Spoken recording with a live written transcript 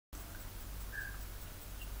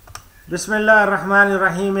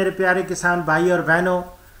बिस्मिल्लाहिर्रहमानिर्रहीम। मेरे प्यारे किसान भाई और बहनों,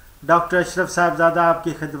 डॉक्टर अशरफ साहिबजादा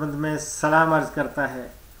आपकी खिदमत में सलाम अर्ज़ करता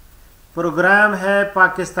है। प्रोग्राम है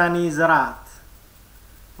पाकिस्तानी ज़रात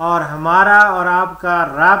और हमारा और आपका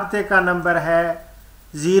राब्ते का नंबर है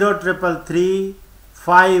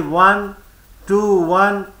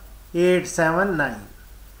 03335121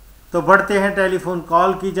 तो बढ़ते हैं टेलीफोन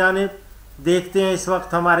कॉल की जानिब। देखते हैं इस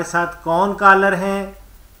वक्त हमारे साथ कौन कॉलर हैं,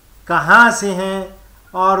 कहाँ से हैं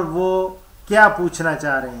और वो क्या पूछना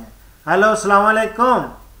चाह रहे हैं। हेलो, अस्सलाम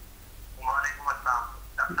वालेकुम।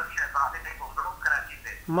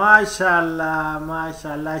 माशाल्लाह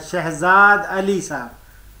माशाल्लाह। शहजाद अली साहब,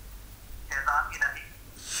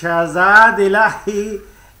 शहजाद इलाही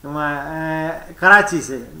कराची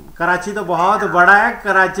से। कराची तो बहुत बड़ा है।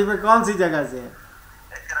 कराची में कौन सी जगह से है?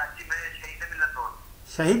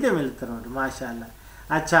 शहीद मिलत रोड। माशाल्लाह।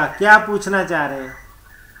 अच्छा, क्या पूछना चाह रहे हैं?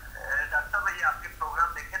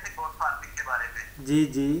 जी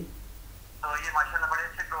जी, तो ये माशाल्लाह बड़े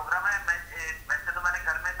अच्छे प्रोग्राम है। मैं वैसे तो मैंने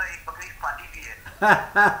घर में तो एक बकरी पाली भी है।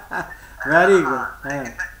 Very good. मैं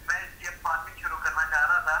ये फार्मिंग शुरू करना चाह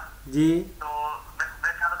रहा था जी, तो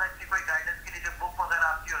मैं चाह रहा था इसकी कोई गाइडेंस के लिए जो बुक वगैरह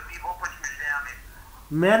आपकी होती है वो कुछ मिल जाए हमें।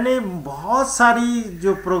 मैंने बहुत सारी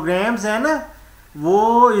जो प्रोग्राम्स हैं ना,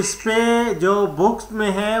 वो इस पे जो बुक्स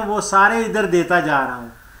में हैं वो सारे इधर देता जा रहा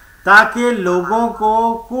हूँ, ताकि लोगों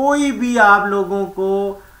को कोई भी आप लोगों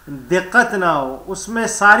को दिक्कत ना हो। उसमें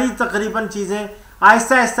सारी तकरीबन चीज़ें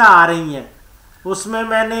आहिस्ता आहिस्ता आ रही हैं। उसमें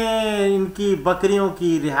मैंने इनकी बकरियों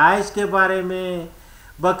की रिहाइश के बारे में,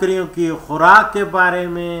 बकरियों की खुराक के बारे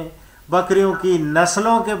में, बकरियों की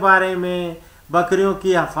नस्लों के बारे में, बकरियों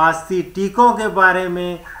की हिफाजती टीकों के बारे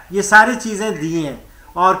में ये सारी चीज़ें दी हैं।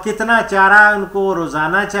 और कितना चारा उनको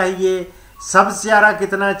रोज़ाना चाहिए, सब्ज़ चारा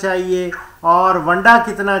कितना चाहिए और वंडा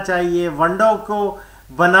कितना चाहिए, वंडों को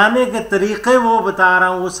बनाने के तरीक़े वो बता रहा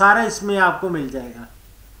हूँ। वो सारा इसमें आपको मिल जाएगा।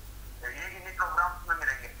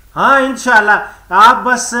 हाँ, इंशाल्लाह। आप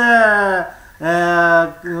बस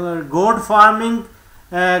गोट फार्मिंग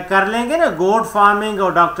कर लेंगे ना, गोट फार्मिंग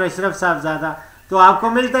और डॉक्टर अशरफ साहिबजादा, तो आपको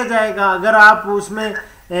मिलता जाएगा। अगर आप उसमें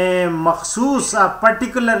मखसूस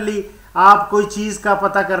पर्टिकुलरली आप कोई चीज़ का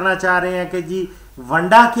पता करना चाह रहे हैं कि जी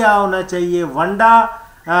वंडा क्या होना चाहिए, वंडा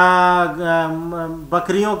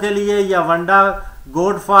बकरियों के लिए या वंडा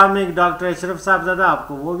गोट फार्मिंग, डॉक्टर अशरफ साहिबजादा,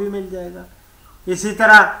 आपको वो भी मिल जाएगा। इसी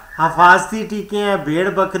तरह हिफाजती टीके हैं, भेड़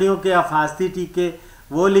बकरियों के हिफाजती टीके,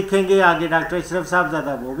 वो लिखेंगे आगे डॉक्टर अशरफ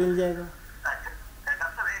साहिबजादा, वो मिल जाएगा।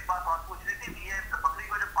 डॉक्टर एक बात और पूछनी थी, ये बकरी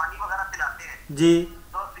को जो पानी वगैरह पिलाते हैं जी,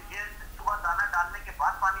 तो ये सुबह दाना डालने के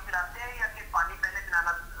बाद पानी पिलाते हैं या कि पानी पहले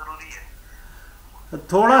पिलाना जरूरी है?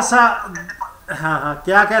 थोड़ा सा। हाँ हाँ,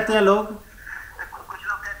 क्या कहते हैं लोग? कुछ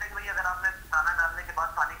लोग कहते हैं कि भाई अगर आपने दाना डालने के बाद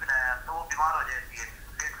पानी पिलाया तो वो बीमार हो जाएगी,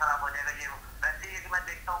 पेट खराब हो जाएगा। ये वैसे ही मैं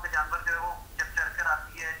देखता हूँ कि जानवर जो है वो जब चढ़कर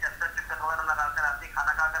आती है, चलकर चक्कर वगैरह लगाकर आती है,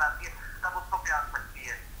 खाना खाकर आती है, तब उसको प्यास लगती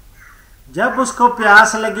है। जब उसको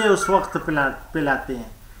प्यास लगे उस वक्त पिलाते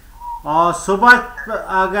हैं। और सुबह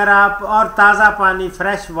अगर आप और ताज़ा पानी,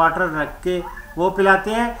 फ्रेश वाटर रख के वो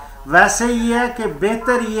पिलाते हैं। वैसे ये है कि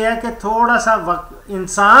बेहतर ये है कि थोड़ा सा वक्त,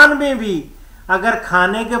 इंसान में भी अगर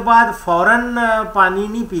खाने के बाद फ़ौरन पानी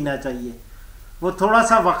नहीं पीना चाहिए। वो थोड़ा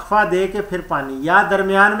सा वक्फा दे के फिर पानी, या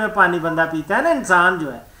दरमियान में पानी बंदा पीता है ना इंसान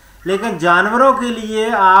जो है। लेकिन जानवरों के लिए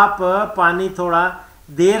आप पानी थोड़ा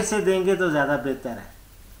देर से देंगे तो ज़्यादा बेहतर है।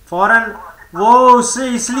 फ़ौरन वो उससे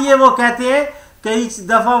इसलिए वो कहते हैं कई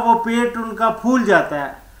दफ़ा वो पेट उनका फूल जाता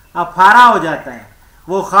है, अफारा हो जाता है।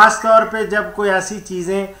 वो ख़ास तौर पे जब कोई ऐसी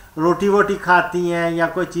चीज़ें रोटी वोटी खाती हैं या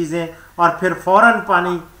कोई चीज़ें और फिर फ़ौरन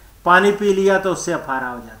पानी पी लिया तो उससे अफारा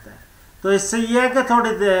हो जाता है। तो इससे ये है कि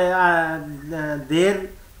थोड़ी देर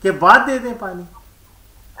के बाद दे दें पानी।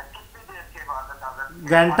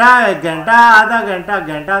 घंटा, आधा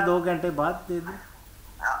घंटा, 2 घंटे बाद दे दें।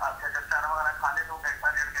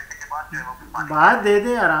 बाद दे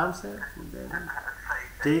दें, आराम से दे दें।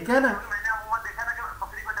 ठीक है ना?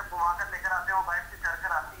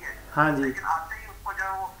 हाँ जी,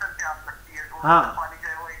 हाँ।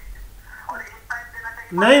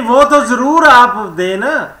 नहीं, वो तो ज़रूर आप दें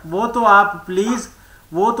ना, वो तो आप प्लीज़,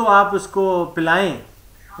 वो तो आप उसको पिलाएं।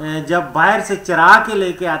 जब बाहर से चरा के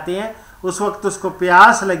लेके आते हैं उस वक्त उसको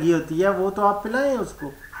प्यास लगी होती है, वो तो आप पिलाएं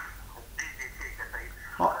उसको।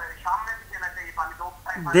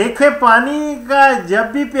 देखे पानी का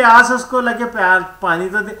जब भी प्यास उसको लगे, प्यास पानी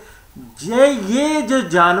तो दे। ये जो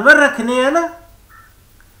जानवर रखने हैं ना,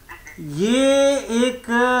 ये एक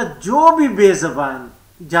जो भी बेज़बान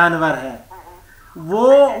जानवर है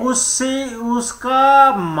वो उससे,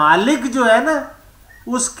 उसका मालिक जो है ना,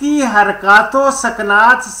 उसकी हरकतों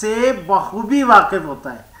सकनात से बखूबी वाकिफ होता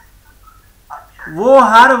है। वो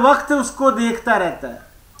हर वक्त उसको देखता रहता है।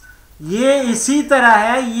 ये इसी तरह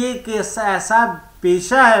है, ये ऐसा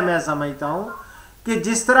पेशा है, मैं समझता हूँ कि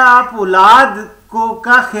जिस तरह आप औलाद को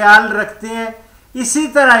का ख्याल रखते हैं इसी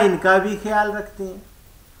तरह इनका भी ख्याल रखते हैं।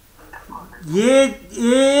 ये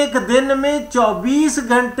एक दिन में 24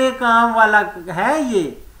 घंटे काम वाला है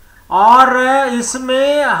ये, और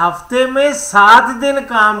इसमें हफ्ते में 7 दिन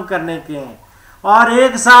काम करने के हैं और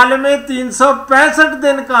एक साल में 365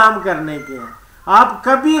 दिन काम करने के हैं। आप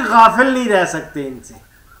कभी गाफिल नहीं रह सकते इनसे।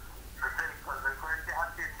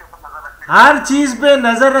 हर चीज पे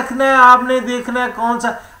नजर रखना है आपने, देखना है कौन सा।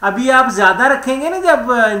 अभी आप ज्यादा रखेंगे ना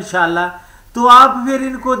जब इंशाल्लाह, तो आप फिर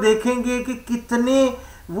इनको देखेंगे कि कितने,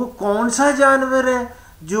 वो कौन सा जानवर है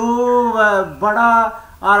जो बड़ा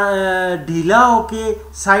और ढीला होके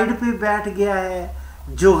साइड पे बैठ गया है,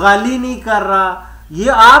 जुगाली नहीं कर रहा, ये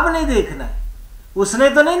आपने देखना है। उसने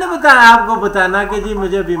तो नहीं ना बताया, आपको बताना कि जी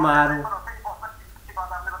मुझे बीमार हूं।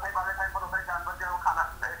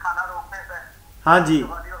 हाँ जी,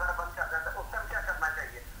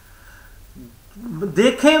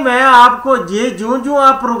 देखें, मैं आपको ये जो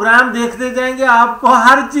आप प्रोग्राम देखते जाएंगे आपको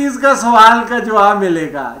हर चीज का सवाल का जवाब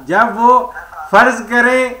मिलेगा। जब वो फर्ज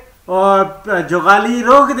करें और जुगाली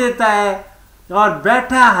रोक देता है और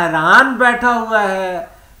बैठा हैरान बैठा हुआ है,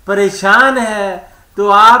 परेशान है, तो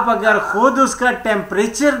आप अगर खुद उसका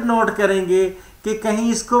टेम्परेचर नोट करेंगे कि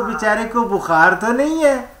कहीं इसको बेचारे को बुखार तो नहीं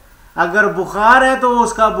है। अगर बुखार है तो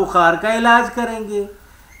उसका बुखार का इलाज करेंगे।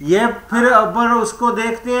 ये फिर अगर उसको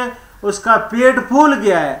देखते हैं उसका पेट फूल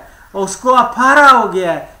गया है, उसको अफारा हो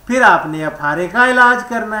गया है, फिर आपने अफारे का इलाज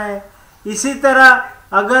करना है। इसी तरह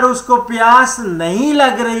अगर उसको प्यास नहीं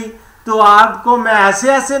लग रही तो आपको मैं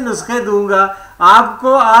ऐसे ऐसे नुस्खे दूंगा।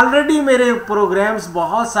 आपको ऑलरेडी मेरे प्रोग्राम्स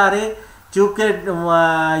बहुत सारे, चूँकि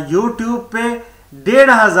यूट्यूब पे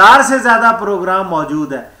 1500 से ज़्यादा प्रोग्राम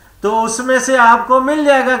मौजूद है, तो उसमें से आपको मिल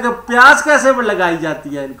जाएगा कि प्यास कैसे लगाई जाती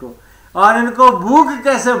है इनको और इनको भूख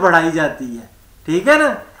कैसे बढ़ाई जाती है। ठीक है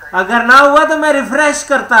ना? अगर ना हुआ तो मैं रिफ्रेश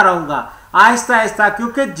करता रहूंगा आहिस्ता आहिस्ता,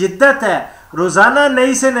 क्योंकि जिद्दत है, रोजाना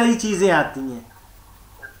नई से नई चीजें आती हैं।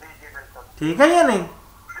 ठीक है या नहीं?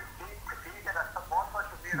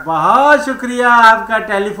 बहुत शुक्रिया आपका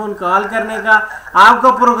टेलीफोन कॉल करने का।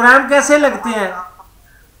 आपको प्रोग्राम कैसे लगते हैं?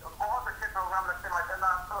 बहुत अच्छे प्रोग्राम लगते हैं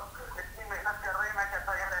माशाल्लाह। आप तो इतनी मेहनत कर रहे हैं, मैं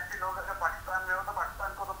कहता हूं यार ऐसे लोग अगर पाकिस्तान में हो तो पाकिस्तान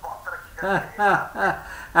को तो बहुत तरक्की करनी है।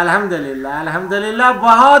 अल्हम्दुलिल्लाह, अल्हम्दुलिल्लाह,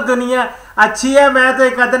 बहुत दुनिया अच्छी है। मैं तो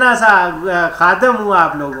एक अदना सा खादम हूँ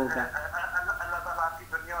आप लोगों का। अल्लाह ताला आपकी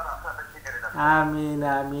दुनिया और आखिरत अच्छी करे। आमीन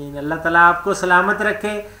आमीन। अल्लाह ताला आपको सलामत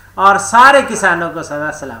रखे और सारे किसानों को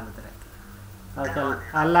सदा सलामत रखे।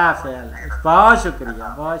 अल्लाह हाफ़िज़। बहुत शुक्रिया,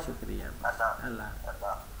 बहुत शुक्रिया। अल्लाह।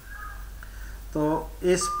 तो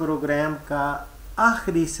इस प्रोग्राम का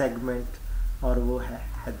आखिरी सेगमेंट और वो है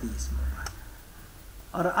हदीस मुबारक,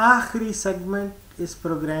 और आखिरी सेगमेंट इस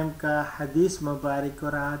प्रोग्राम का हदीस मुबारक,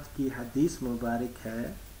 और आज की हदीस मुबारक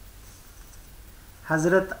है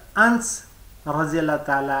हज़रत अनस रज़ियल्लाहु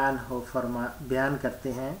ताला अन्हु बयान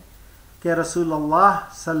करते हैं कि रसूलुल्लाह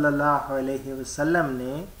सल्लल्लाहु अलैहि वसल्लम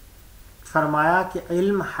ने फरमाया कि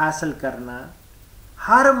इल्म हासिल करना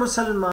हर मुसलमान